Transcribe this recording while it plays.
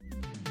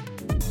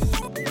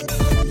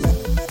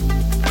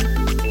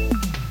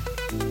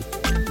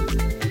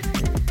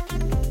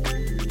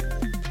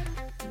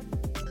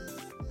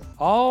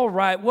All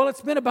right. Well,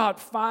 it's been about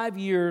 5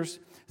 years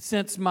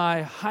since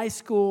my head high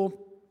school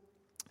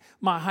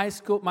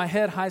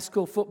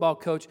football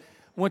coach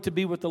went to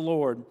be with the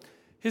Lord.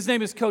 His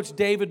name is Coach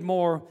David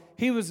Moore.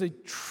 He was a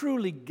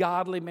truly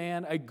godly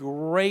man, a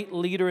great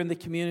leader in the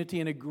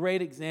community, and a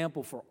great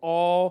example for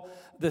all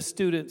the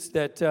students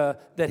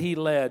that he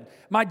led.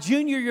 My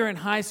junior year in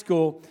high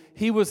school,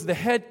 he was the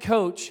head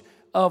coach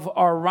of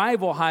our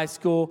rival high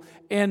school,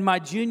 and my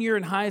junior year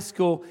in high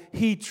school,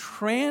 he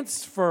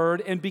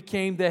transferred and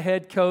became the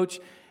head coach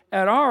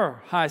at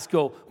our high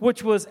school,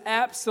 which was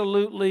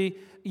absolutely,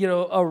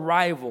 a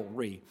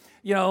rivalry.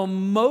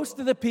 Most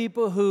of the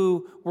people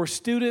who were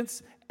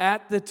students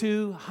at the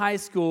two high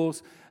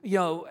schools,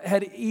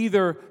 had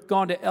either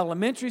gone to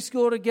elementary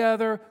school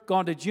together,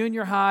 gone to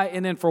junior high,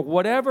 and then for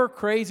whatever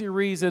crazy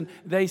reason,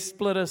 they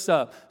split us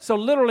up. So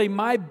literally,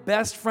 my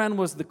best friend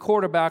was the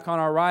quarterback on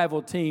our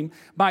rival team.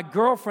 My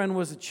girlfriend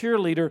was a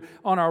cheerleader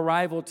on our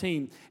rival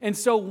team. And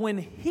so when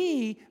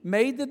he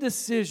made the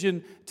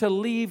decision to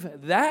leave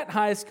that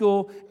high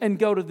school and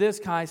go to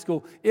this high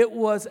school, it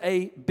was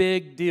a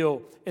big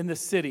deal in the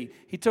city.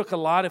 He took a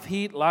lot of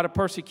heat, a lot of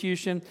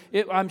persecution.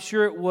 I'm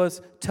sure it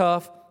was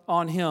tough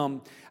on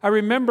him. I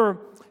remember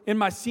in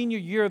my senior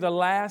year,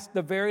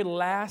 the very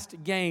last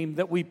game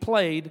that we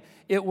played,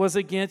 it was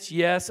against,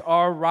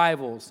 our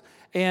rivals.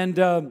 And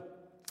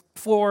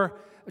for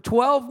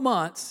 12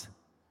 months,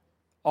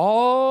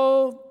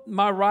 all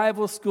my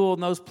rival school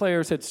and those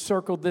players had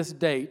circled this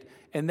date,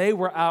 and they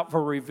were out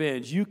for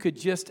revenge. You could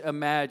just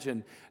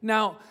imagine.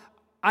 Now,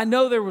 I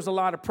know there was a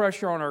lot of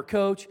pressure on our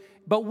coach,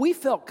 but we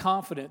felt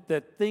confident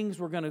that things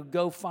were going to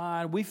go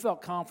fine. We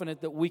felt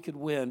confident that we could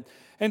win.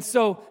 And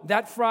so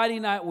that Friday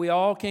night, we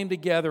all came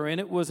together, and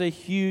it was a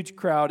huge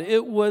crowd.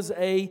 It was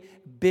a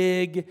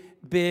big,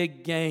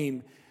 big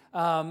game.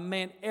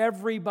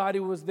 Everybody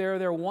was there.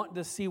 They're wanting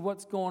to see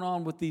what's going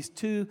on with these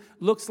two,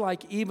 looks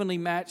like evenly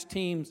matched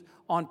teams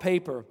on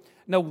paper.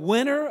 Now,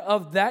 winner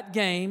of that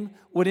game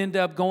would end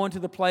up going to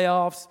the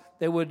playoffs.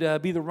 They would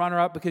be the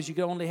runner-up because you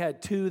only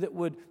had two that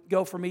would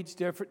go from each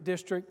different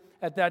district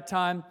at that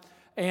time.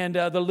 And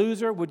the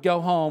loser would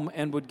go home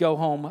and would go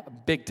home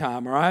big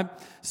time, all right?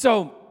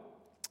 So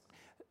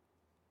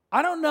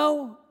I don't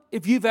know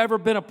if you've ever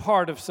been a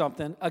part of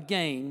something, a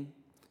game,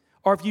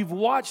 or if you've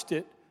watched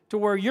it to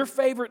where your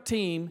favorite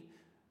team,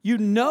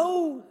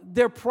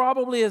 they're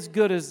probably as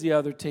good as the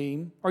other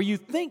team, or you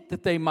think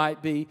that they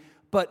might be,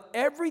 but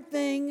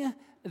everything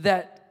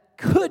that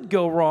could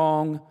go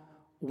wrong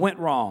went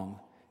wrong.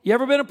 You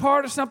ever been a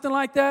part of something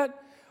like that?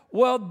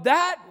 Well,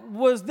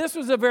 this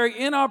was a very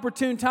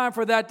inopportune time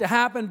for that to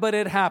happen, but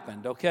it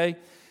happened, okay?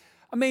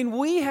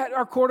 We had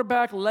our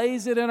quarterback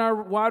lays it in our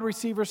wide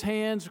receiver's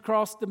hands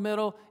across the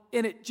middle,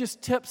 and it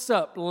just tips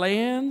up,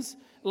 lands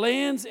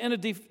in a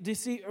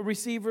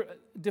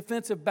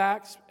defensive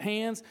back's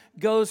hands,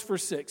 goes for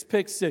 6,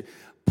 picks 6.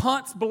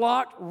 Punts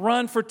blocked,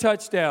 run for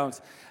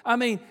touchdowns.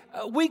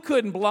 We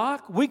couldn't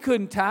block. We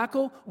couldn't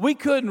tackle. We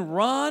couldn't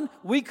run.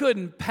 We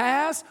couldn't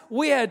pass.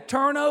 We had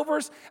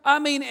turnovers.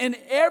 In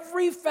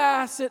every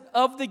facet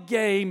of the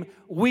game,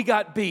 we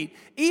got beat.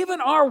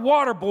 Even our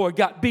water boy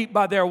got beat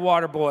by their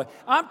water boy.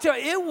 I'm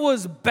telling you, it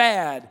was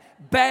bad,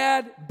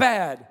 bad,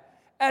 bad.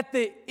 At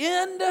the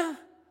end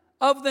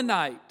of the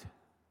night,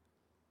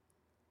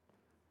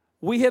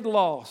 we had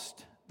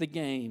lost the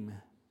game.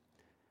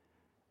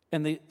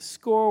 And the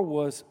score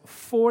was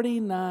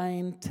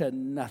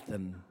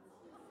 49-0.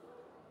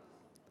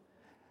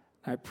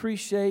 I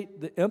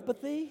appreciate the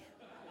empathy.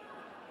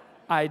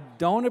 I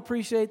don't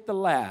appreciate the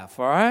laugh,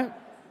 all right?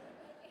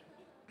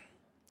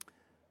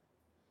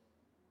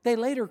 They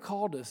later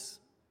called us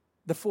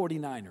the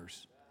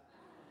 49ers.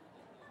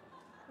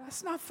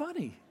 That's not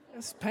funny.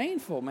 That's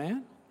painful, man.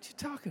 What you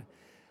talking?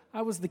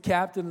 I was the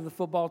captain of the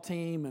football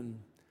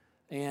team,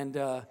 and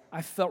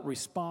I felt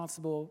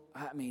responsible.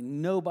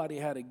 Nobody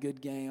had a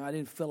good game. I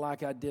didn't feel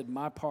like I did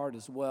my part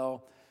as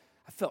well.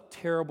 I felt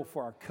terrible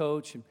for our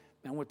coach. And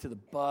I went to the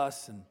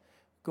bus and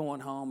going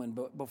home. And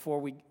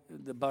before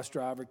the bus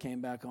driver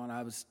came back on,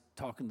 I was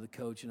talking to the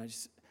coach. And I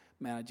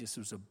just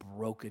was a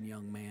broken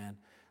young man.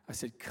 I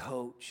said,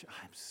 "Coach,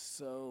 I'm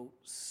so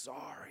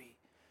sorry.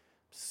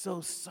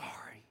 So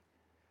sorry.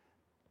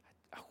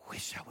 I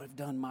wish I would have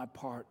done my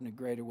part in a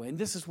greater way." And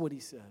this is what he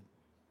said.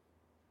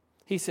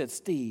 He said,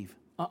 "Steve,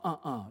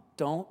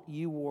 don't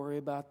you worry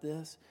about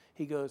this."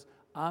 He goes,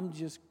 "I'm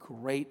just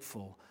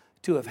grateful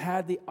to have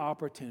had the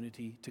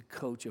opportunity to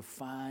coach a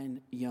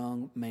fine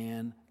young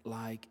man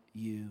like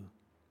you."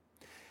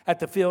 At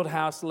the field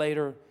house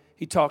later,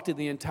 he talked to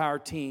the entire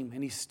team,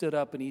 and he stood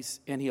up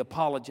and he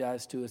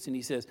apologized to us, and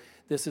he says,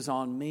 "This is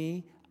on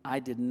me. I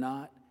did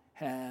not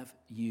have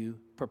you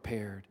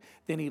prepared."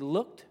 Then he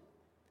looked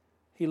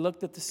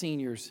at the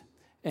seniors,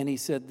 and he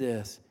said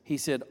this. He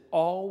said,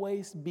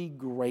 "Always be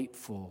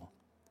grateful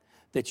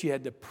that you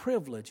had the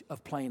privilege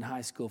of playing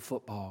high school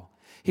football."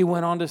 He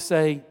went on to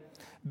say,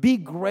 "Be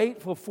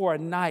grateful for a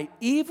night,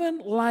 even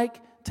like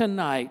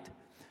tonight,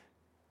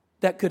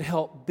 that could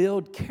help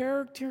build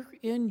character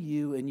in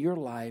you and your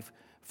life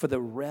for the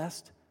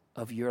rest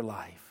of your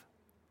life."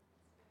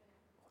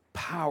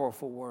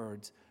 Powerful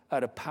words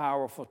at a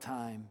powerful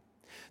time.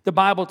 The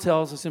Bible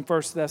tells us in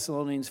 1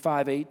 Thessalonians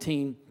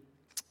 5:18,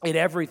 in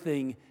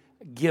everything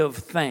give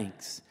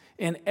thanks.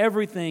 In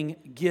everything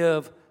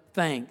give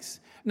thanks.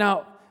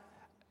 Now,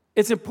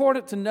 it's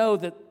important to know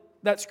that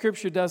that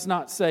scripture does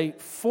not say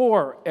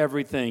for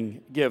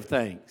everything give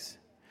thanks.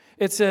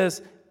 It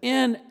says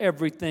in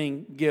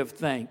everything give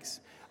thanks.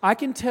 I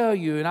can tell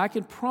you and I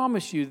can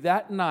promise you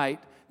that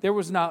night there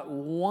was not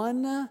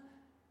one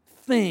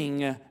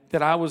thing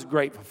that I was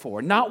grateful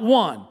for. Not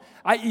one.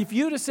 If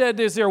you'd have said,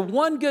 is there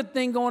one good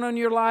thing going on in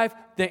your life?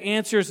 The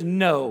answer is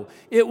no.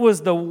 It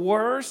was the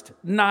worst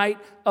night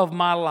of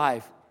my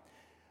life.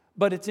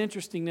 But it's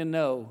interesting to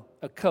know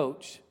a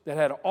coach that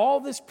had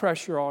all this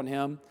pressure on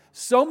him,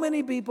 so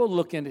many people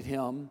looking at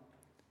him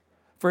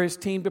for his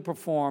team to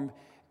perform,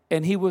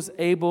 and he was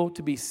able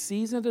to be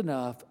seasoned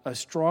enough, a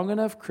strong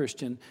enough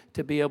Christian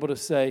to be able to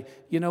say,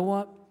 you know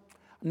what?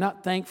 I'm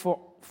not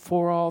thankful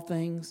for all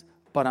things,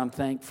 but I'm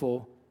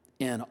thankful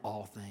in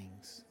all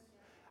things.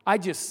 I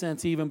just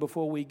sense even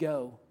before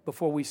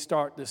we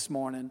start this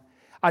morning,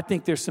 I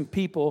think there's some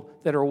people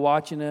that are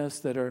watching us,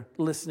 that are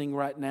listening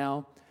right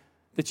now,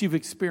 that you've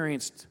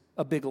experienced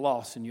a big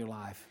loss in your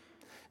life.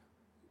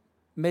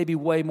 Maybe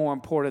way more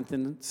important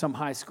than some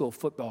high school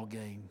football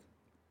game.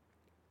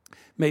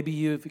 Maybe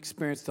you've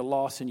experienced a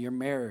loss in your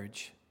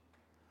marriage,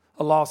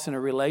 a loss in a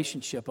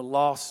relationship, a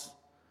loss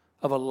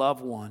of a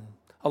loved one,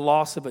 a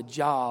loss of a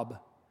job.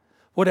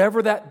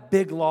 Whatever that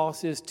big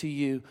loss is to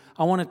you,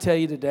 I want to tell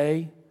you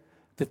today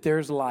that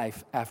there's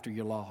life after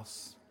your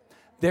loss.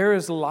 There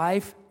is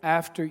life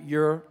after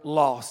your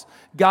loss.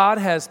 God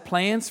has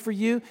plans for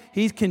you.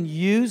 He can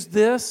use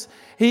this.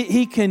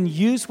 He can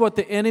use what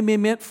the enemy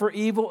meant for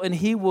evil, and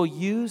He will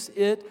use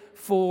it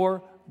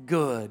for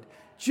good.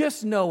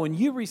 Just know and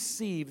you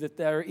receive that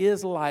there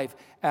is life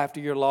after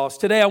your loss.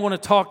 Today I want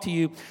to talk to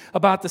you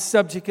about the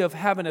subject of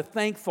having a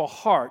thankful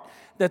heart.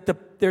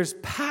 That there's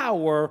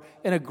power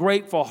in a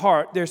grateful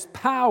heart. There's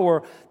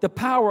power, the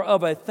power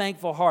of a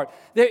thankful heart.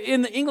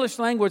 In the English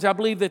language, I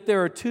believe that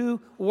there are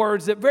two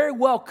words that very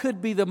well could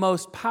be the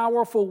most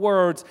powerful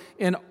words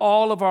in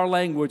all of our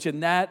language.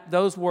 And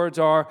those words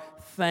are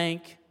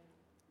thank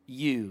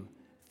you.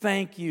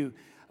 Thank you.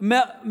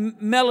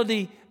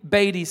 Melody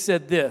Beatty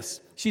said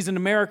this. She's an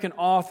American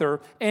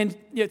author. And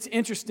it's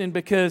interesting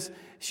because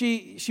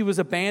she was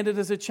abandoned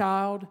as a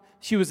child.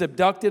 She was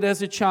abducted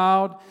as a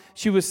child.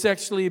 She was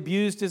sexually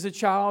abused as a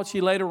child.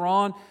 She later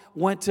on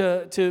went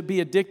to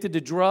be addicted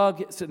to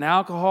drugs and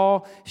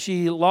alcohol.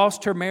 She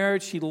lost her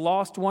marriage. She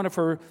lost one of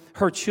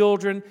her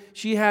children.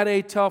 She had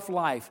a tough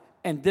life.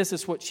 And this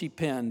is what she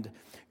penned.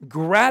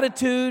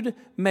 Gratitude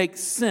makes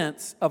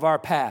sense of our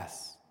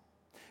past.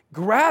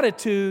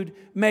 Gratitude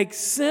makes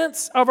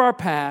sense of our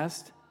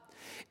past.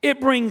 It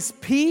brings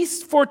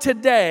peace for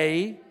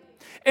today,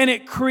 and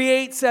it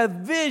creates a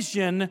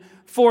vision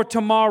for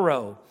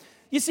tomorrow.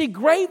 You see,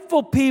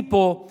 grateful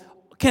people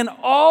can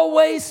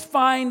always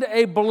find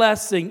a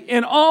blessing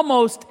in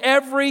almost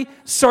every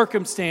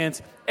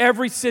circumstance,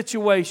 every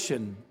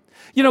situation.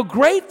 You know,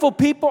 grateful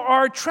people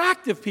are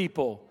attractive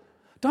people.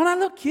 Don't I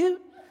look cute?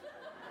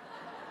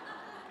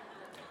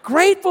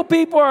 Grateful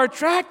people are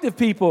attractive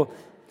people.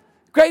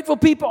 Grateful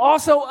people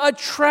also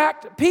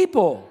attract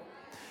people.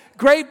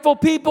 Grateful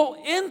people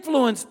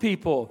influence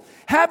people.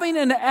 Having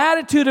an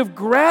attitude of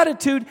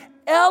gratitude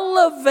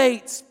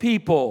elevates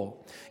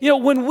people. You know,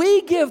 when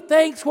we give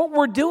thanks, what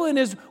we're doing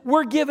is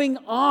we're giving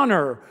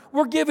honor.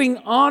 We're giving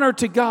honor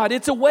to God.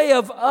 It's a way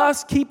of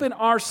us keeping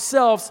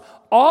ourselves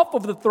off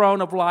of the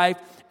throne of life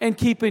and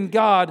keeping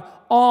God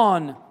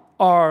on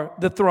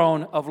the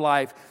throne of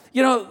life.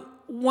 You know,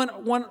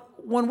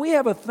 when we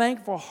have a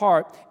thankful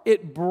heart,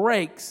 it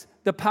breaks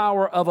the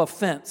power of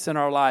offense in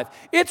our life.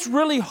 It's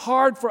really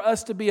hard for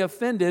us to be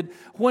offended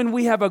when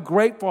we have a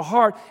grateful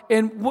heart.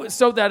 And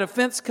so that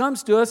offense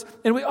comes to us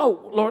and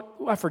Lord,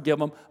 I forgive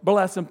them,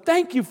 bless them.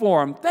 Thank you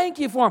for them. Thank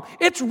you for them.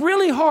 It's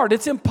really hard.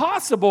 It's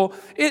impossible.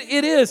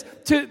 It is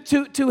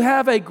to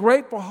have a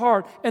grateful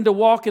heart and to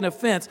walk in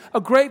offense,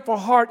 a grateful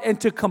heart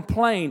and to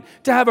complain,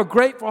 to have a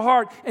grateful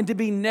heart and to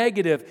be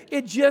negative.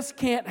 It just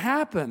can't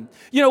happen.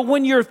 You know,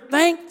 when you're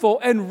thankful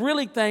and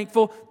really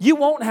thankful, you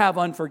won't have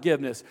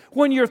unforgiveness.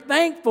 When you're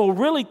thankful,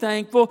 really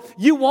thankful,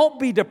 you won't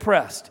be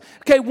depressed.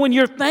 Okay, when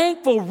you're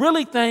thankful,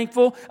 really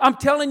thankful, I'm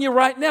telling you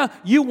right now,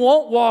 you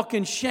won't walk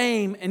in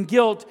shame and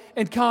guilt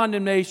and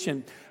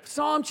condemnation.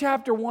 Psalm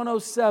chapter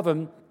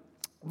 107,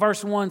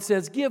 verse 1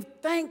 says, "Give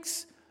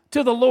thanks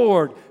to the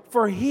Lord,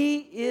 for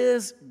He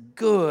is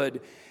good.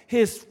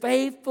 His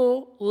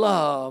faithful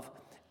love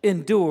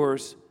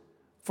endures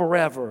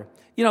forever."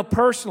 You know,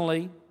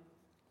 personally,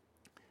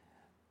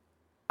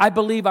 I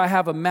believe I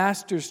have a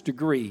master's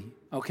degree,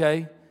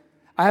 okay?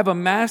 I have a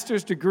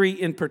master's degree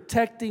in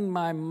protecting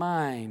my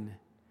mind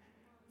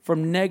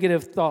from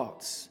negative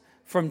thoughts,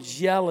 from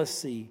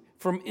jealousy,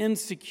 from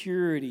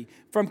insecurity,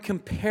 from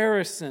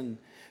comparison,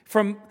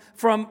 from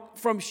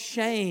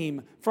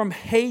shame, from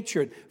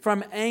hatred,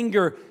 from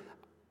anger.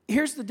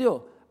 Here's the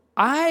deal.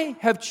 I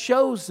have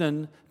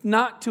chosen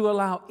not to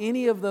allow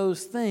any of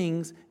those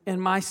things in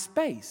my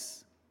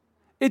space.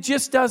 It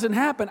just doesn't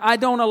happen. I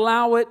don't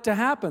allow it to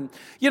happen.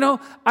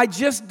 I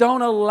just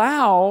don't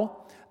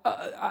allow.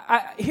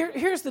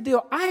 Here's the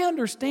deal. I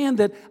understand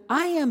that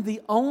I am the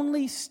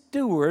only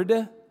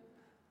steward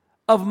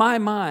of my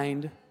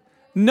mind.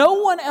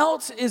 No one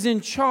else is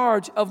in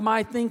charge of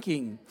my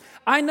thinking.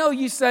 I know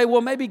you say,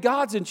 well, maybe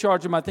God's in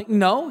charge of my thinking.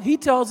 No, He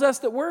tells us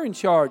that we're in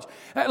charge.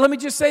 Let me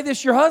just say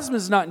this. Your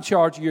husband's not in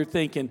charge of your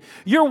thinking.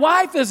 Your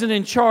wife isn't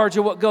in charge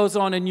of what goes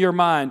on in your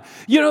mind.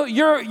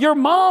 Your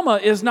mama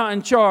is not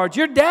in charge.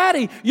 Your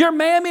daddy, your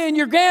mammy, and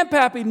your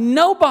grandpappy,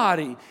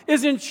 nobody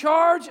is in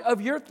charge of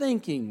your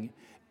thinking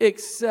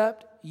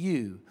except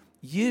you.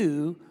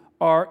 You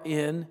are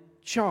in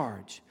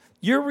charge.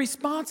 You're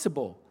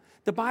responsible.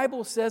 The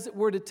Bible says that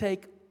we're to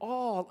take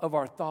all of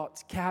our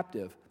thoughts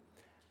captive.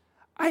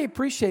 I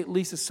appreciate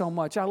Lisa so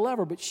much. I love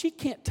her, but she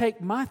can't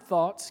take my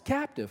thoughts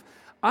captive.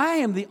 I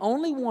am the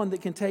only one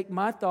that can take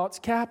my thoughts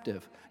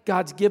captive.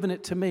 God's given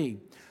it to me.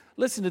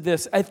 Listen to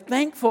this. A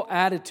thankful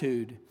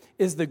attitude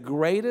is the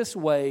greatest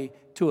way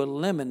to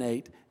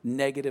eliminate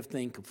negative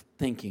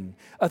thinking.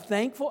 A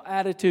thankful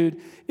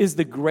attitude is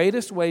the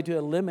greatest way to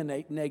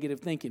eliminate negative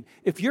thinking.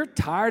 If you're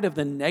tired of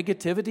the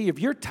negativity, if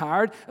you're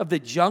tired of the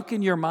junk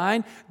in your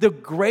mind, the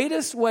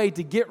greatest way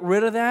to get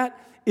rid of that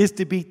is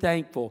to be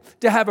thankful,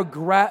 to have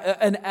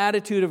an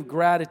attitude of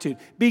gratitude.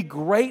 Be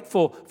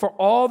grateful for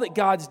all that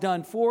God's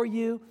done for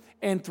you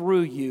and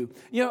through you.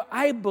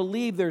 I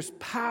believe there's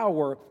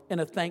power in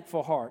a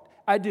thankful heart.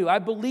 I do. I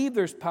believe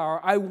there's power.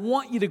 I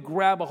want you to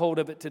grab a hold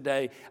of it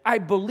today. I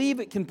believe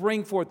it can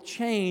bring forth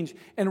change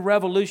and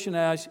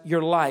revolutionize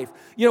your life.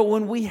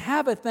 When we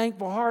have a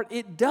thankful heart,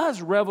 it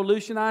does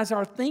revolutionize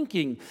our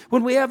thinking.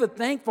 When we have a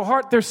thankful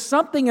heart, there's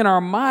something in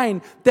our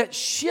mind that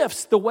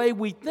shifts the way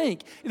we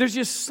think. There's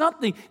just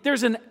something.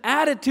 There's an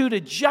attitude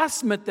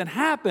adjustment that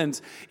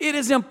happens. It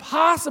is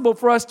impossible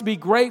for us to be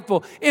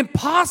grateful,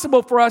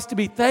 impossible for us to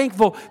be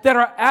thankful, that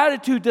our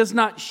attitude does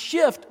not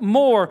shift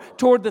more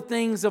toward the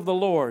things of the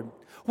Lord.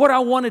 What I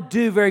want to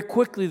do very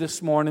quickly this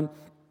morning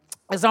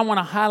is I want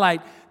to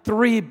highlight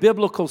 3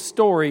 biblical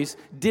stories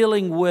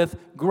dealing with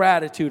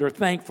gratitude or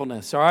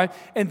thankfulness, all right?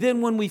 And then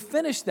when we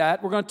finish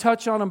that, we're going to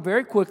touch on them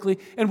very quickly.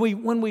 And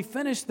when we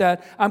finish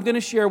that, I'm going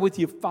to share with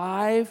you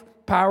 5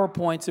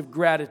 PowerPoints of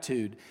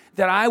gratitude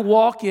that I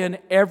walk in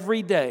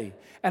every day.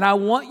 And I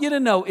want you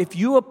to know, if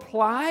you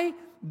apply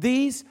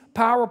these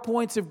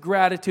PowerPoints of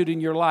gratitude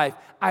in your life,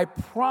 I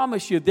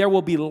promise you there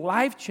will be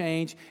life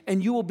change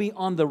and you will be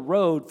on the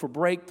road for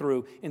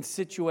breakthrough in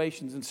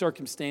situations and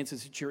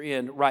circumstances that you're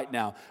in right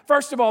now.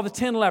 First of all, the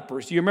 10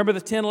 lepers. Do you remember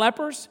the 10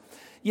 lepers?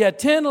 Yeah,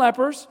 10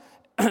 lepers.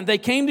 They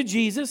came to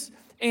Jesus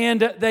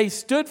and they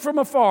stood from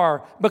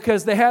afar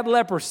because they had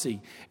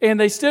leprosy. And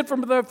they stood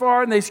from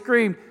afar and they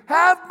screamed,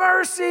 "Have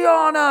mercy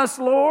on us,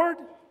 Lord."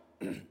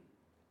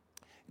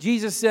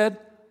 Jesus said,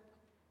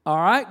 "All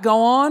right,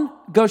 go on.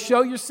 Go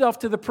show yourself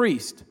to the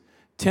priest."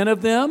 10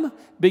 of them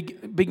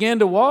began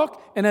to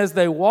walk, and as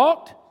they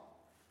walked,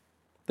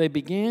 they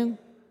began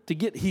to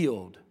get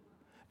healed.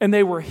 And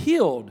they were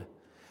healed.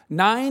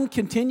 9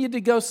 continued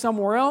to go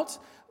somewhere else,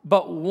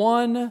 but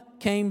 1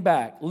 came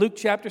back. Luke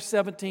chapter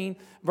 17,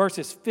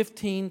 verses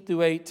 15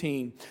 through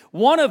 18.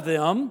 One of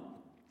them,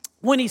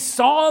 when he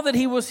saw that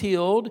he was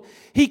healed,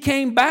 he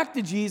came back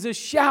to Jesus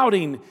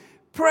shouting,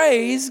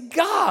 "Praise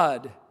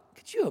God."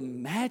 Could you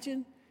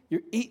imagine?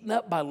 You're eaten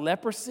up by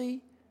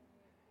leprosy,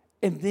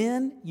 and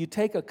then you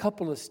take a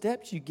couple of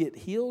steps, you get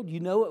healed. You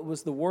know it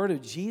was the word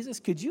of Jesus.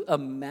 Could you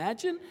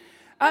imagine?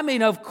 I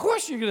mean, of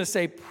course you're going to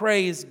say,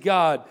 "Praise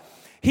God."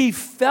 He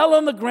fell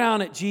on the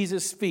ground at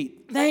Jesus'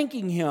 feet,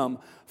 thanking him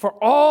for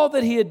all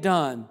that he had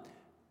done.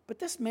 But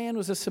this man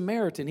was a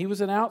Samaritan. He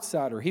was an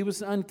outsider. He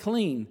was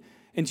unclean.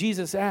 And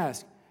Jesus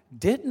asked,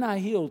 "Didn't I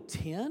heal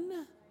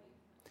 10?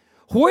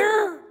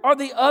 Where are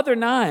the other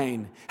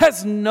 9?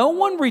 Has no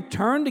one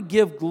returned to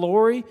give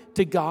glory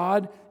to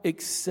God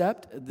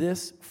except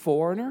this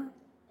foreigner?"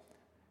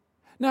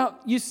 Now,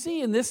 you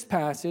see in this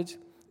passage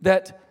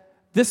that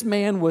this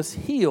man was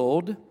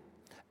healed,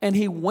 and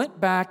he went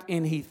back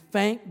and he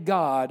thanked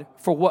God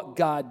for what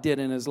God did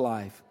in his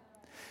life.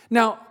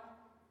 Now,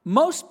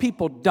 most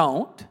people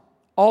don't,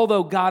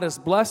 although God has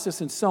blessed us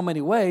in so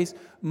many ways.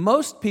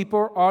 Most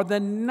people are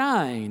the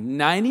 9.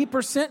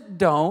 90%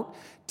 don't.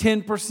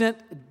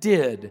 10%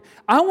 did.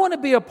 I want to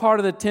be a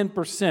part of the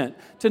 10%,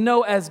 to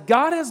know as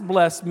God has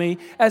blessed me,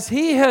 as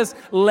He has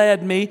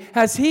led me,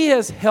 as He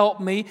has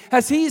helped me,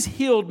 as He's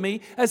healed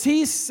me, as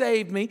He's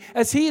saved me,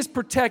 as He has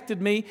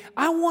protected me.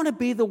 I want to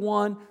be the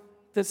one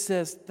that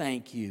says,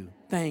 "Thank you,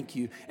 thank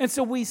you." And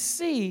so we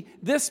see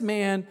this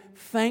man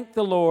thank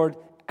the Lord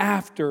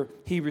after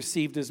he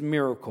received his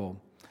miracle.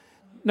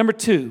 Number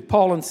 2,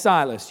 Paul and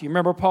Silas. You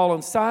remember Paul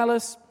and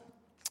Silas?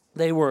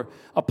 They were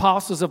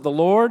apostles of the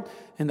Lord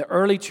in the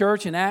early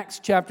church in Acts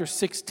chapter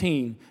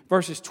 16,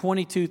 verses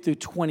 22 through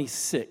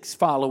 26.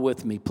 Follow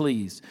with me,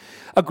 please.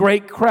 A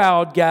great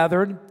crowd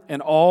gathered, and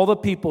all the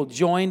people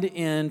joined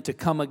in to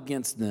come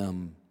against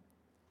them.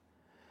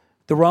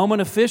 The Roman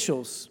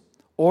officials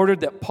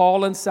ordered that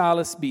Paul and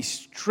Silas be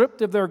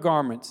stripped of their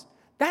garments.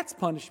 That's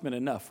punishment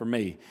enough for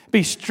me.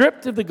 Be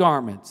stripped of the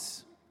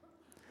garments.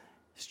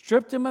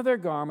 Stripped them of their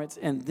garments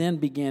and then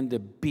began to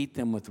beat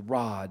them with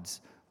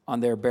rods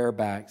on their bare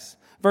backs.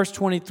 Verse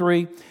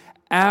 23,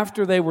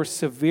 after they were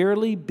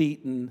severely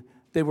beaten,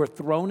 they were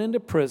thrown into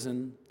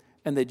prison,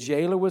 and the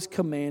jailer was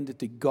commanded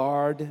to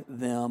guard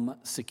them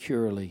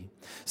securely.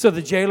 So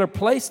the jailer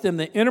placed them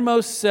in the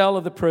innermost cell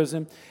of the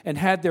prison and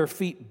had their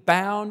feet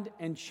bound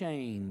and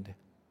chained.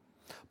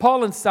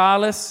 Paul and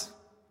Silas,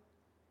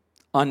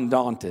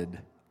 undaunted.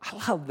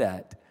 I love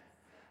that.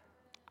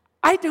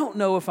 I don't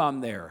know if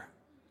I'm there.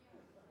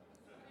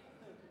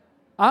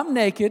 I'm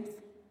naked.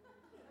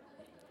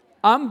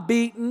 I'm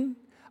beaten.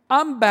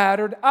 I'm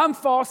battered. I'm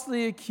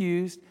falsely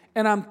accused.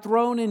 And I'm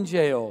thrown in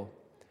jail.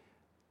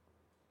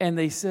 And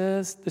the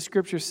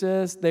scripture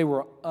says, they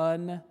were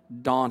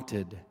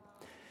undaunted.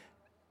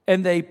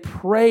 And they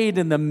prayed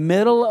in the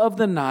middle of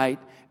the night,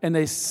 and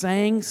they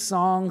sang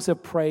songs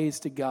of praise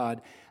to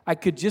God. I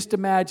could just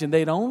imagine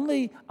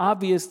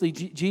obviously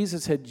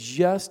Jesus had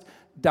just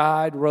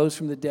died, rose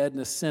from the dead,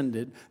 and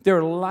ascended.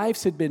 Their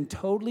lives had been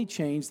totally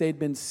changed. They had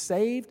been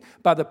saved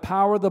by the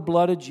power of the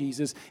blood of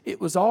Jesus. It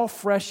was all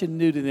fresh and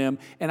new to them.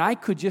 And I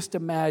could just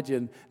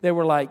imagine they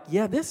were like,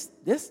 yeah, this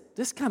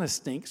kind of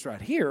stinks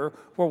right here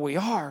where we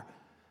are.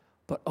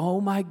 But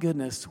oh my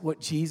goodness, what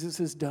Jesus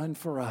has done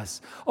for us.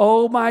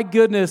 Oh my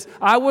goodness,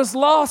 I was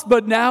lost,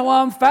 but now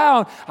I'm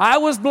found. I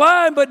was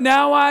blind, but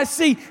now I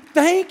see.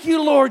 Thank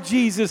you, Lord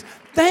Jesus.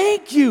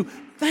 Thank you.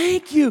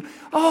 Thank you.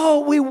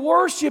 Oh, we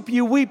worship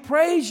you. We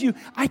praise you.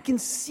 I can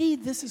see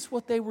this is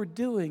what they were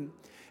doing.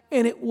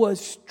 And it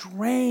was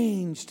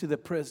strange to the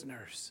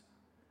prisoners.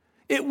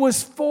 It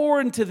was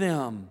foreign to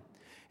them.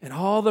 And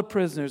all the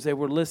prisoners, they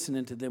were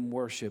listening to them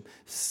worship.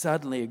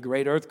 Suddenly, a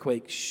great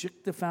earthquake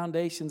shook the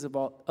foundations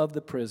of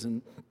the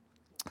prison.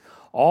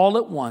 All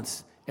at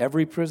once,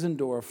 every prison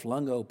door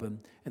flung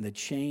open, and the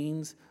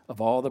chains of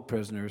all the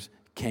prisoners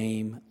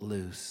came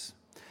loose.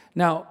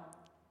 Now,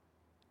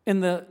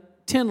 in the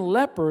 10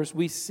 lepers,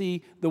 we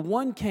see the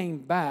one came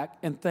back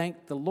and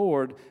thanked the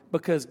Lord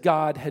because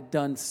God had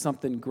done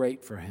something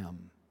great for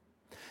him.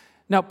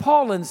 Now,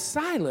 Paul and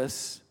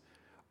Silas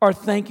are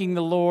thanking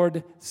the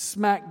Lord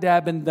smack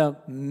dab in the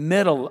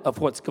middle of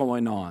what's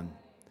going on.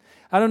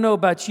 I don't know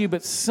about you,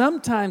 but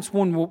sometimes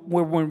when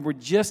we're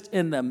just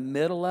in the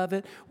middle of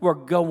it, we're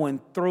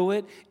going through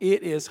it.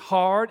 It is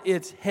hard.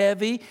 It's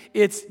heavy.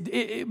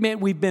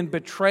 Man, we've been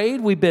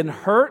betrayed. We've been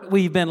hurt.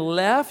 We've been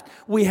left.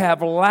 We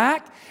have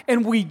lack.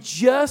 And we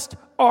just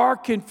are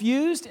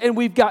confused. And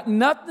we've got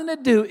nothing to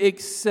do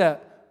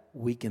except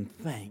we can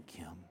thank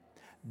Him.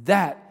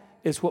 That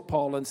is what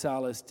Paul and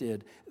Silas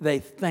did. They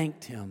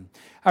thanked Him.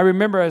 I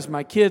remember as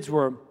my kids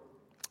were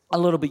a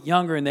little bit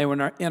younger and they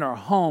were in our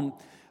home,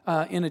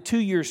 in a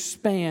 2-year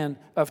span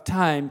of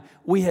time,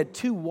 we had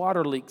 2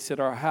 water leaks at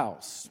our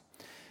house.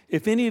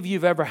 If any of you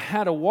have ever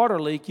had a water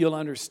leak, you'll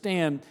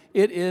understand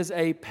it is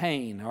a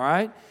pain, all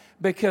right?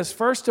 Because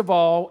first of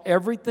all,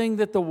 everything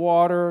that the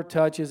water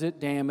touches,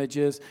 it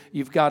damages.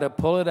 You've got to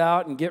pull it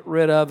out and get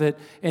rid of it.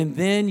 And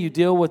then you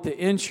deal with the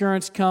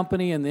insurance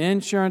company, and the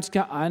insurance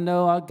company, I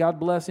know, God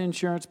bless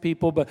insurance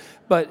people, but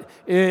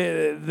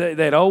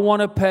they don't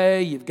want to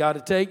pay. You've got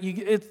to take,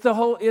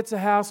 it's a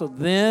hassle.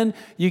 Then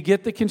you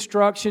get the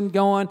construction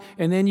going,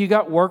 and then you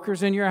got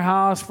workers in your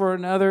house for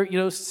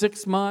another,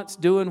 6 months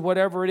doing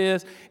whatever it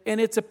is. And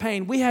it's a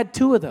pain. We had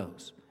 2 of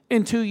those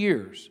in 2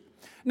 years.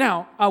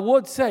 Now, I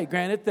would say,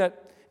 granted,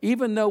 that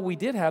even though we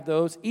did have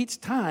those, each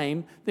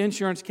time the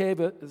insurance gave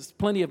us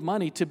plenty of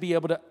money to be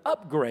able to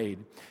upgrade.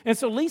 And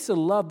so Lisa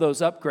loved those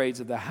upgrades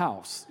of the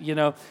house,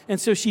 And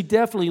so she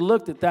definitely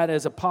looked at that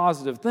as a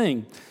positive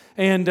thing.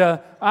 And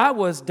I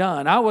was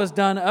done. I was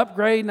done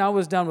upgrading. I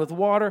was done with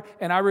water.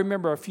 And I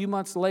remember a few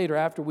months later,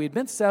 after we'd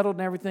been settled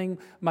and everything,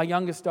 my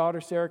youngest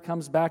daughter, Sarah,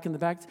 comes back in the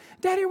back.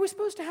 Daddy, are we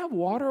supposed to have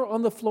water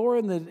on the floor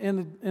in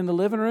the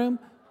living room?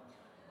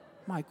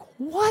 I'm like,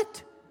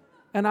 what?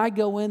 And I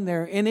go in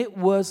there, and it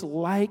was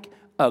like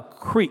a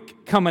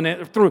creek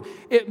coming through.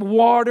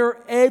 Water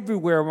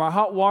everywhere. My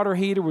hot water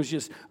heater was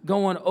just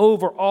going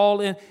over all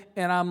in.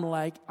 And I'm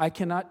like, I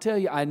cannot tell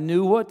you. I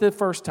knew what the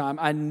first time.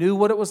 I knew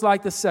what it was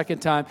like the second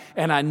time.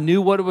 And I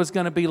knew what it was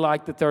going to be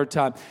like the third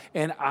time.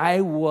 And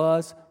I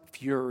was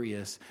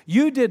furious.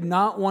 You did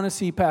not want to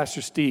see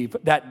Pastor Steve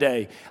that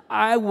day.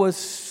 I was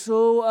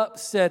so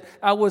upset.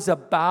 I was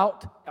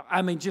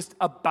just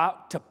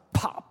about to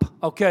pop,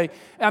 okay?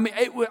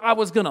 I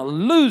was going to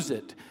lose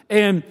it.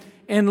 And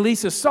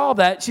Lisa saw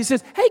that. She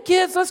says, hey,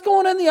 kids, let's go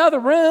on in the other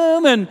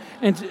room.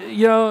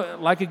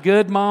 And like a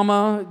good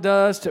mama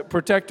does to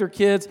protect her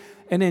kids.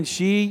 And then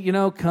she,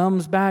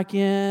 comes back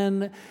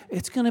in.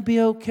 It's going to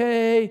be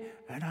okay.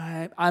 And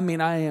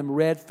I am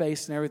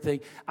red-faced and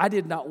everything. I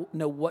did not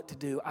know what to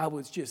do. I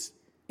was just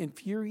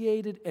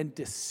infuriated and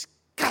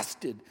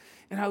disgusted.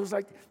 And I was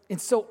like,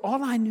 and so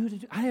all I knew to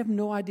do, I have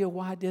no idea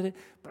why I did it,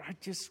 but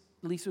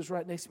Lisa's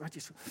right next to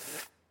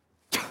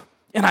me.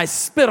 And I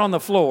spit on the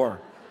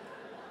floor.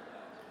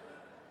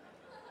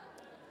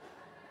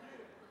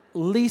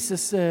 Lisa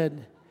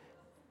said,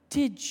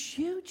 did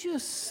you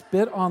just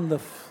spit on the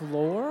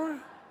floor?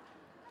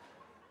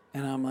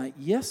 And I'm like,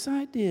 yes,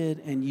 I did,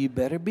 and you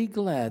better be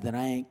glad that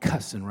I ain't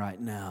cussing right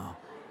now.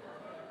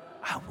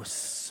 I was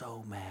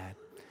so mad.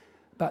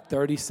 About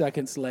 30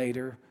 seconds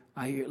later,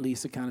 I hear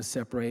Lisa kind of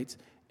separates,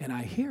 and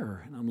I hear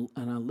her, and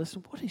I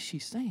listen. What is she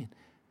saying?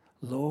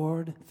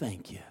 Lord,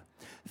 thank you.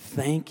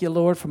 Thank you,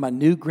 Lord, for my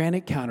new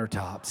granite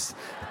countertops.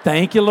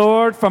 Thank you,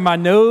 Lord, for my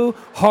new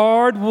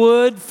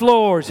hardwood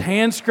floors,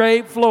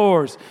 hand-scraped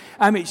floors.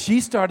 I mean, she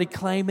started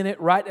claiming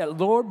it right at,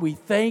 Lord, we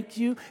thank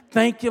you.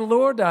 Thank you,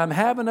 Lord, that I'm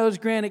having those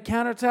granite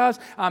countertops.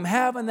 I'm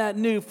having that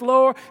new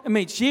floor. I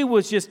mean, she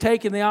was just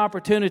taking the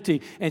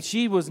opportunity, and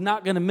she was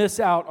not going to miss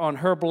out on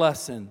her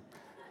blessing.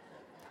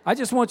 I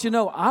just want you to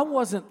know, I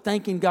wasn't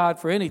thanking God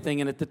for anything,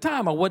 and at the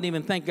time, I wouldn't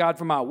even thank God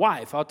for my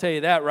wife. I'll tell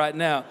you that right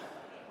now.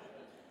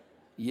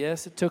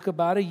 Yes, it took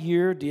about a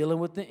year dealing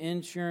with the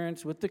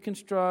insurance, with the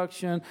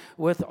construction,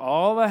 with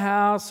all the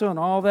house and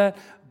all that.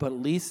 But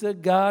Lisa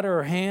got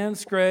her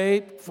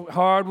hand-scraped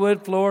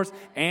hardwood floors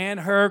and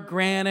her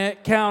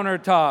granite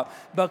countertop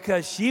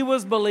because she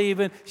was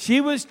believing,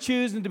 she was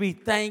choosing to be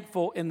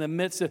thankful in the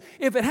midst of.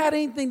 If it had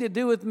anything to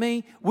do with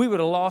me, we would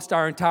have lost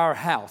our entire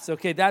house.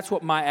 Okay, that's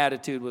what my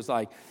attitude was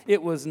like.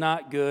 It was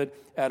not good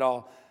at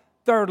all.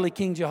 Thirdly,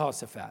 King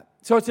Jehoshaphat.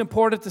 So it's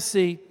important to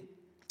see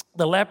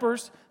the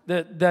lepers.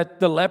 That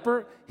the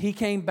leper, he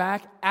came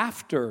back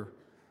after,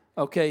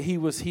 okay, he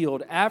was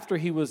healed, after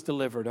he was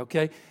delivered,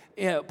 okay.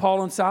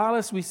 Paul and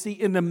Silas, we see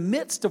in the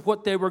midst of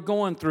what they were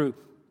going through,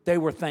 they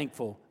were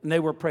thankful and they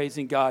were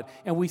praising God.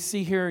 And we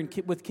see here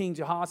with King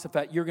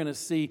Jehoshaphat, you're going to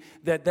see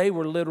that they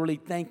were literally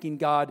thanking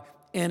God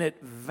in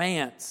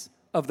advance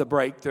of the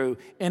breakthrough,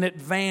 in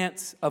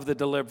advance of the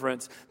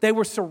deliverance. They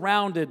were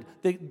surrounded.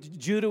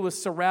 Judah was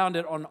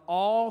surrounded on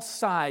all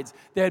sides.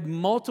 They had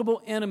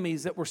multiple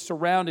enemies that were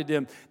surrounded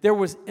them. There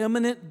was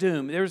imminent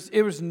doom.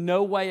 There was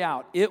no way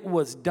out. It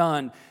was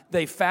done.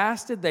 They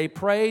fasted, they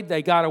prayed,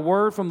 they got a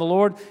word from the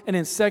Lord. And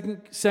in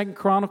 2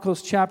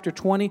 Chronicles chapter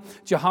 20,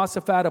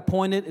 Jehoshaphat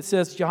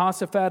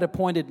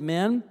appointed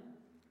men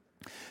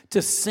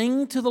to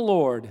sing to the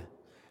Lord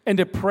and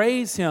to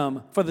praise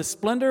him for the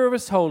splendor of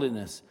his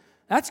holiness.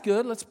 That's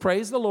good. Let's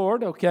praise the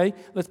Lord, okay?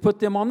 Let's put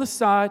them on the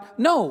side.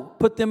 No,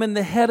 put them in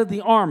the head of the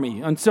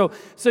army. And so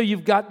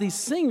you've got these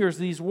singers,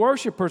 these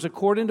worshipers,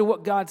 according to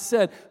what God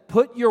said.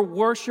 Put your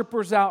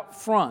worshipers out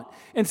front.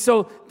 And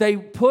so they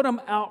put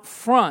them out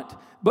front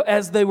but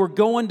as they were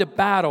going to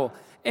battle.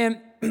 And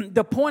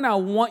the point I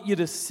want you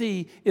to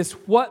see is,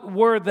 what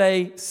were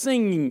they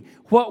singing?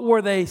 What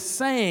were they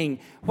saying?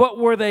 What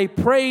were they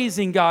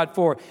praising God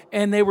for?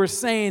 And they were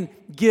saying,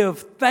 give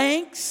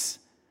thanks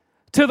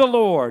to the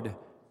Lord,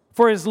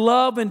 for his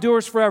love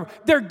endures forever.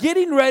 They're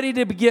getting ready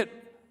to get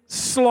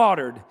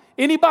slaughtered.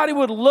 Anybody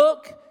would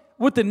look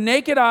with the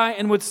naked eye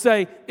and would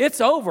say, it's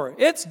over,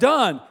 it's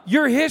done,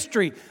 your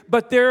history.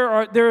 But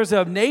there is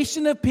a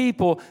nation of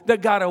people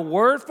that got a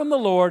word from the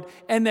Lord,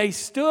 and they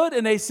stood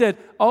and they said,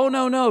 oh,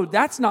 no,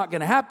 that's not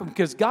going to happen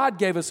because God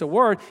gave us a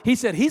word. He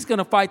said he's going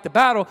to fight the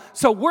battle.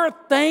 So we're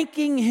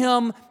thanking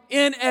him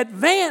in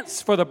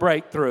advance for the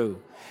breakthrough.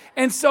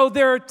 And so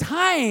there are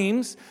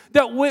times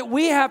that what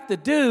we have to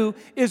do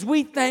is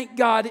we thank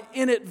God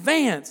in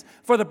advance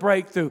for the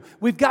breakthrough.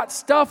 We've got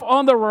stuff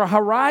on the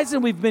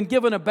horizon. We've been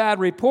given a bad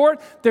report.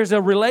 There's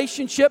a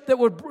relationship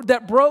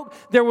that broke.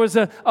 There was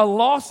a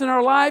loss in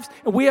our lives.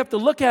 And we have to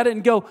look at it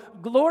and go,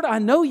 Lord, I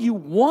know you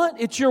want,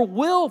 it's your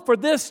will for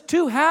this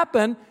to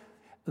happen.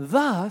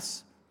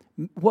 Thus,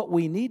 what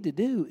we need to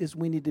do is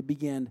we need to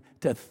begin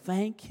to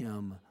thank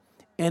him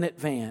in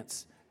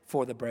advance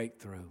for the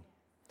breakthrough.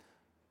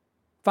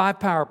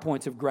 5 power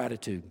points of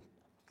gratitude,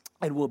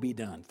 and we'll be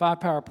done. 5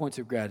 power points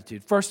of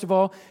gratitude. First of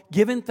all,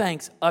 giving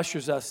thanks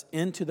ushers us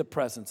into the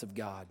presence of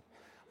God.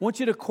 I want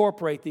you to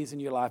incorporate these in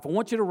your life. I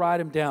want you to write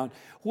them down.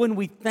 When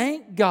we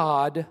thank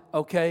God,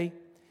 okay,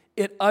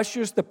 it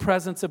ushers the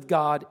presence of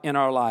God in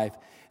our life.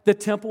 The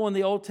temple in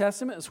the Old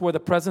Testament is where the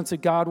presence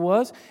of God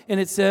was,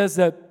 and it says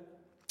that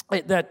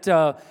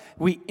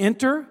we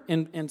enter,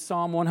 in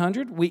Psalm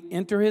 100, we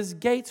enter his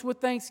gates with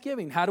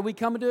thanksgiving. How do we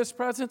come into his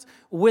presence?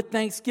 With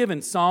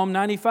thanksgiving. Psalm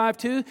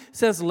 95:2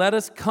 says, let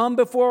us come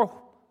before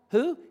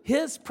who?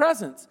 His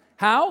presence.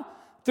 How?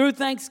 Through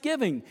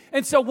thanksgiving.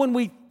 And so when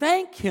we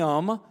thank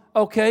him,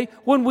 okay,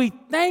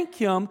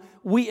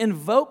 we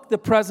invoke the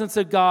presence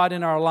of God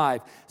in our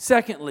life.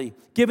 Secondly,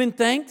 giving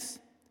thanks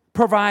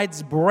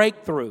provides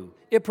breakthrough.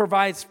 It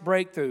provides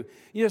breakthrough.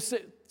 You know,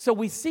 so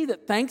we see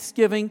that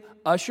thanksgiving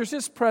ushers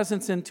his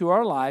presence into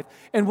our life.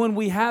 And when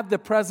we have the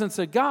presence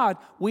of God,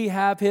 we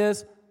have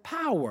his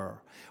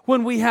power.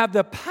 When we have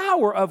the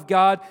power of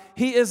God,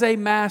 he is a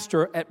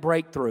master at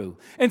breakthrough.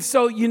 And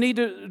so you need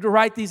to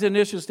write these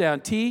initials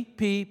down.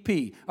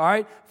 TPP. All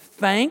right.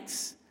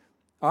 Thanks.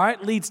 All right.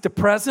 Leads to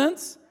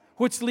presence,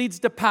 which leads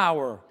to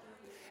power.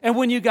 And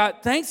when you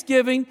got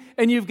thanksgiving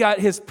and you've got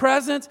his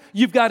presence,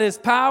 you've got his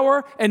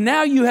power, and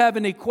now you have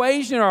an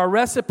equation or a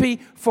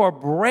recipe for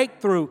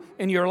breakthrough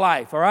in your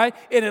life, all right?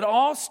 And it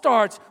all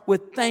starts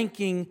with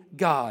thanking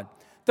God.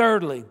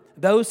 Thirdly,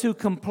 those who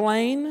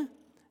complain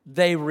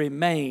they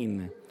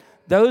remain.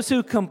 Those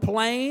who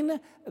complain,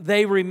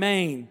 they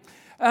remain.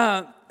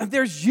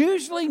 There's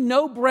usually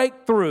no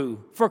breakthrough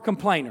for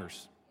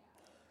complainers.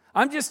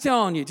 I'm just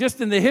telling you,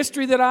 just in the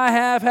history that I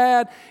have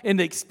had, in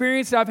the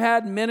experience I've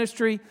had in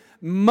ministry,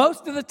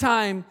 most of the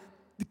time,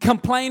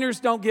 complainers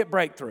don't get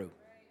breakthrough.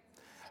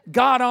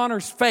 God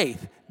honors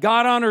faith.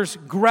 God honors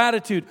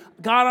gratitude.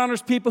 God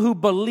honors people who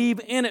believe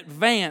in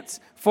advance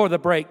for the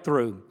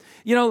breakthrough.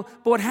 You know,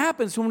 but what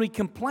happens when we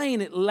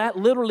complain, it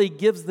literally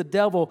gives the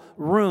devil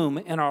room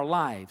in our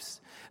lives.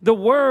 The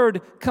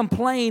word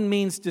complain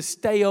means to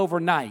stay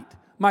overnight.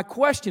 My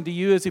question to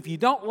you is, if you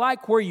don't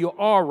like where you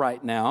are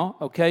right now,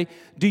 okay,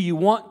 do you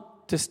want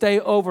to stay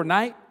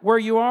overnight where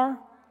you are?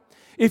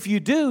 If you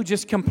do,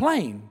 just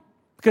complain,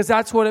 because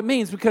that's what it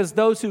means, because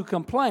those who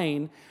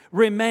complain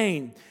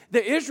remain.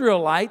 The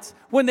Israelites,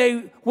 when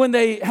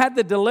they had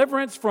the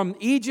deliverance from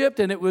Egypt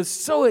and it was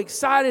so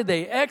excited,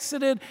 they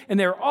exited and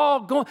they're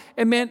all going,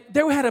 and man,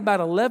 they had about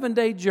an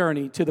 11-day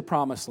journey to the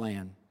promised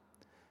land.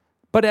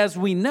 But as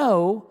we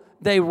know,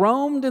 they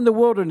roamed in the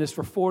wilderness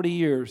for 40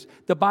 years.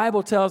 The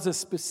Bible tells us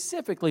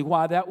specifically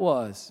why that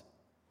was.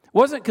 It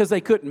wasn't because they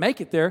couldn't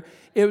make it there.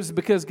 It was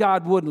because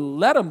God wouldn't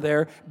let them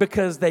there,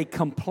 because they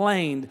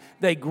complained,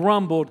 they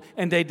grumbled,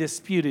 and they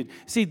disputed.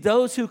 See,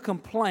 those who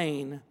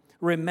complain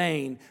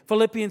remain.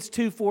 Philippians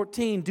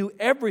 2:14, do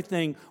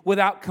everything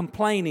without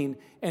complaining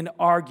and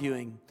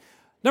arguing.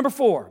 Number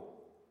 4,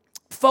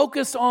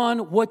 focus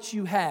on what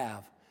you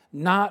have,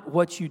 not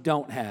what you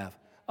don't have.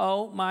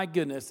 Oh my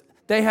goodness.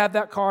 They have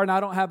that car and I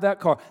don't have that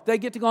car. They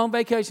get to go on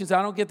vacations.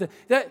 I don't get to.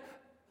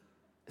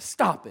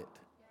 Stop it.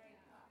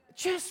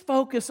 Just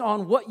focus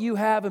on what you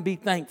have and be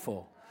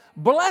thankful.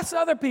 Bless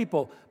other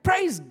people.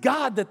 Praise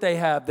God that they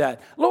have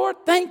that. Lord,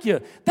 thank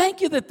you.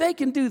 Thank you that they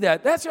can do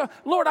that.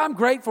 Lord, I'm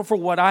grateful for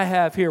what I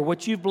have here,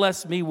 what you've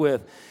blessed me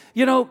with.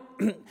 You know,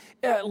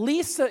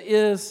 Lisa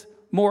is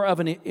more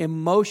of an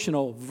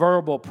emotional,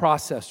 verbal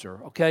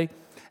processor, okay?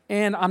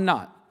 And I'm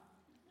not.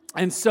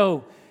 And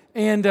so,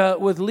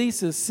 with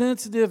Lisa's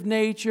sensitive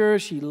nature,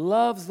 she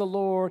loves the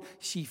Lord.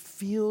 She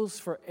feels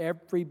for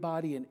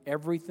everybody and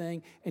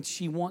everything, and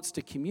she wants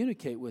to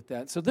communicate with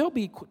that. So there'll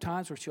be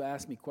times where she'll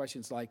ask me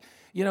questions like,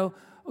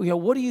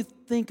 what do you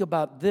think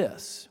about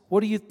this?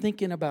 What are you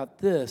thinking about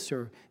this?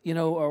 Or,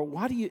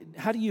 or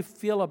how do you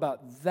feel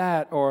about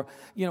that? Or,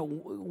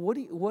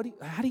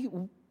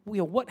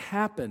 what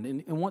happened?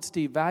 And wants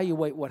to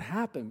evaluate what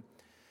happened.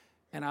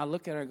 And I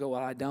look at her and go,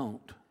 well, I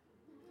don't.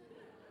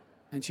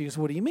 And she goes,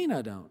 what do you mean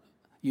I don't?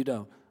 You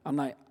don't. I'm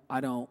like, I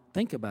don't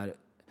think about it.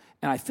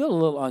 And I feel a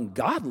little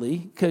ungodly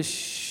because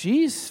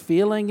she's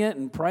feeling it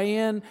and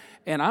praying.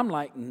 And I'm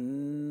like,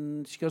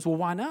 She goes, well,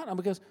 why not?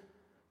 Because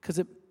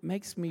it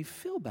makes me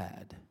feel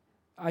bad.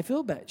 I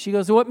feel bad. She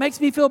goes, well, it makes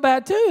me feel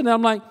bad too. And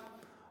I'm like,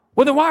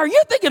 well, then why are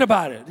you thinking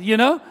about it?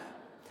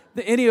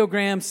 The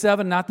Enneagram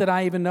 7, not that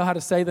I even know how to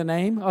say the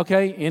name,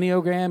 okay?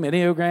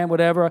 Enneagram,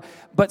 whatever.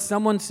 But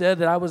someone said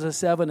that I was a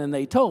 7, and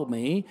they told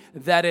me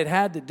that it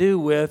had to do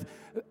with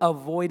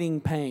avoiding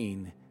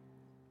pain.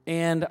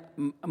 And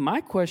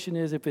my question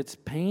is, if it's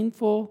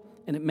painful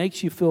and it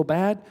makes you feel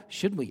bad,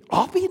 should we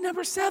all be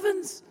number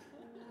 7s?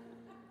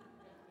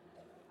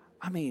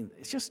 I mean,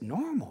 it's just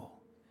normal.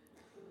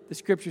 The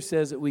scripture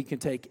says that we can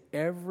take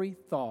every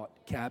thought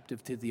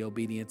captive to the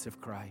obedience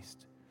of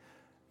Christ.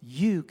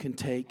 You can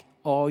take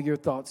all your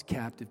thoughts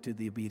captive to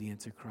the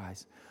obedience of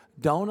Christ.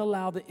 Don't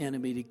allow the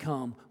enemy to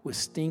come with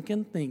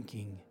stinking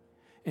thinking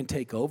and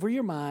take over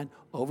your mind,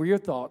 over your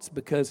thoughts,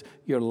 because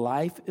your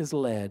life is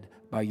led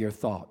by your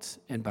thoughts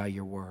and by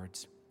your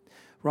words.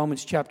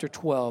 Romans chapter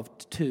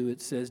 12:2,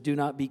 it says, do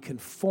not be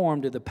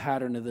conformed to the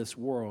pattern of this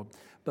world,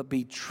 but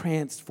be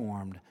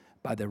transformed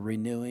by the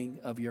renewing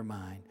of your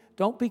mind.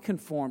 Don't be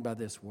conformed by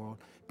this world.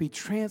 Be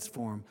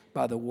transformed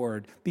by the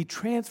word. Be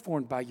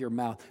transformed by your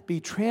mouth. Be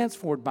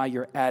transformed by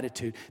your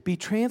attitude. Be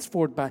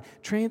transformed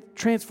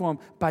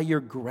by your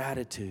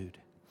gratitude.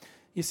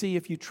 You see,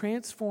 if you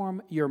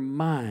transform your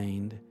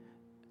mind,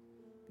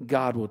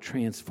 God will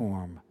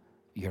transform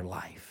your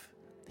life.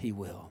 He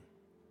will.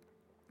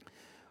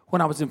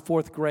 When I was in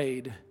 4th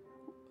grade,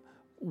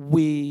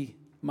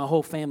 my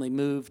whole family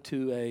moved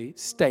to a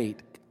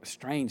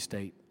strange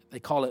state. They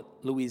call it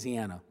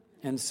Louisiana.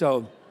 And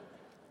so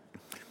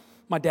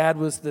my dad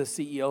was the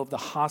CEO of the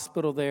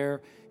hospital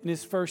there. In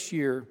his first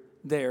year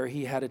there,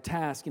 he had a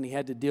task, and he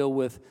had to deal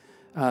with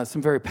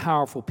some very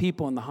powerful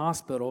people in the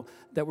hospital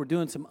that were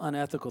doing some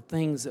unethical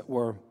things that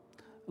were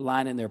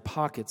lining their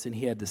pockets, and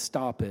he had to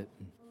stop it.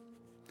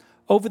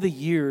 Over the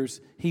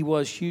years, he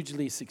was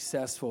hugely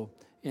successful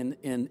in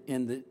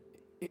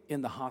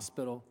the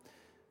hospital.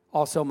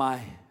 Also,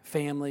 my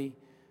family,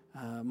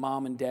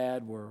 mom and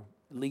dad, were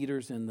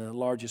leaders in the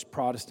largest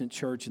Protestant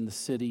church in the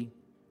city,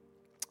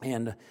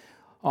 and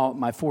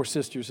my 4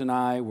 sisters and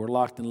I were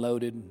locked and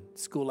loaded in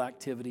school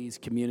activities,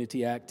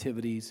 community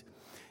activities.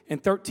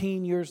 And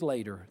 13 years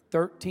later,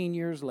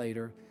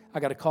 I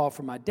got a call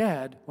from my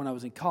dad when I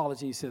was in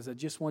college, and he says, I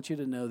just want you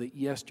to know that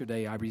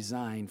yesterday I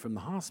resigned from the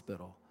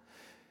hospital.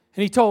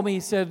 And he told me, he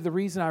said, the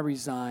reason I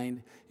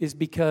resigned is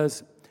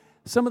because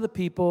some of the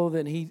people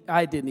that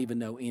I didn't even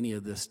know any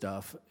of this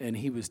stuff, and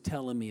he was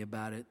telling me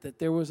about it, that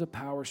there was a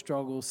power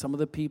struggle. Some of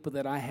the people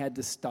that I had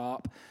to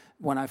stop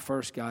when I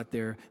first got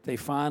there, they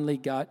finally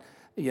got,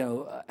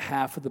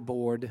 half of the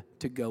board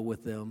to go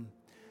with them.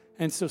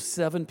 And so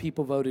 7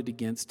 people voted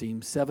against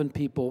him, 7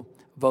 people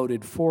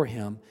voted for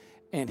him,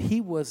 and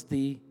he was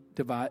the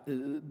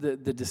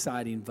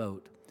deciding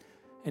vote.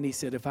 And he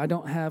said, if I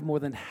don't have more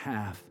than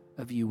half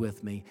of you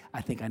with me, I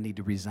think I need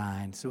to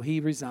resign. So he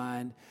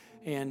resigned,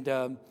 and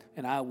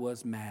I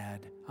was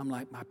mad. I'm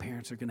like, my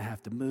parents are going to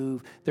have to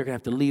move. They're going to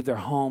have to leave their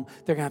home.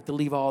 They're going to have to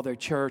leave all their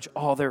church,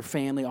 all their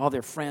family, all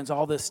their friends,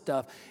 all this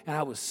stuff. And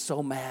I was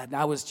so mad, and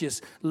I was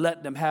just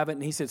letting them have it.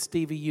 And he said,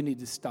 Stevie, you need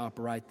to stop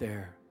right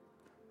there.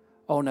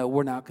 Oh, no,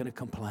 we're not going to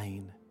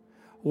complain.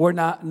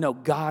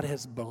 God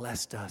has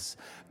blessed us.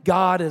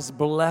 God has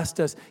blessed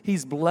us.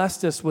 He's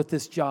blessed us with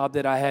this job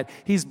that I had.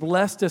 He's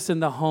blessed us in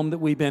the home that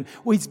we've been.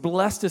 He's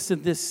blessed us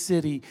in this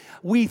city.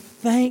 We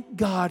thank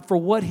God for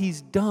what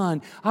He's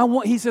done.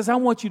 He says, I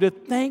want you to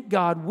thank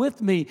God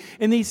with me.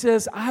 And he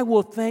says, I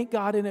will thank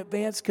God in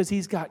advance because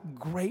He's got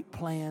great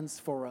plans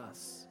for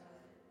us.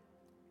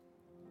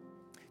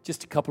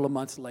 Just a couple of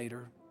months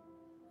later,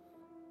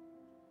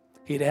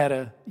 he'd had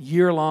a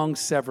year-long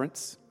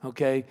severance,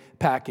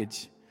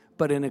 package.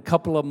 But in a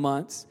couple of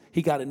months,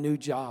 he got a new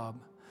job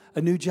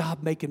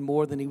making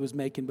more than he was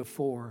making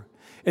before.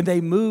 And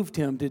they moved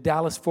him to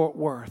Dallas-Fort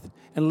Worth.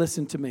 And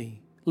listen to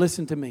me.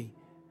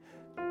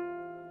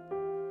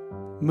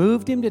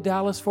 Moved him to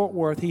Dallas-Fort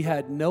Worth. He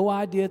had no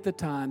idea at the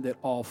time that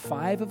all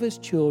 5 of his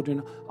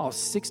children, all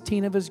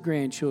 16 of his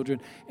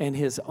grandchildren, and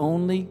his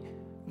only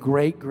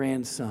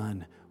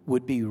great-grandson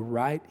would be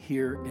right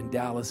here in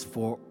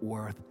Dallas-Fort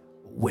Worth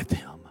with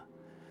him.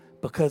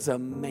 Because a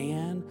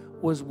man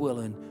was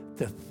willing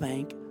to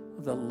thank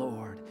the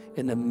Lord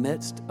in the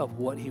midst of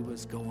what he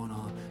was going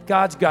on.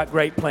 God's got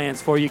great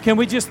plans for you. Can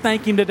we just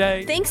thank Him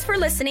today? Thanks for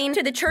listening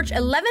to the Church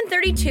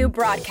 1132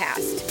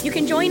 broadcast. You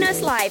can join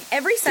us live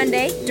every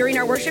Sunday during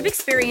our worship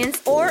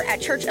experience or at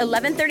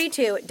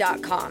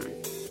church1132.com.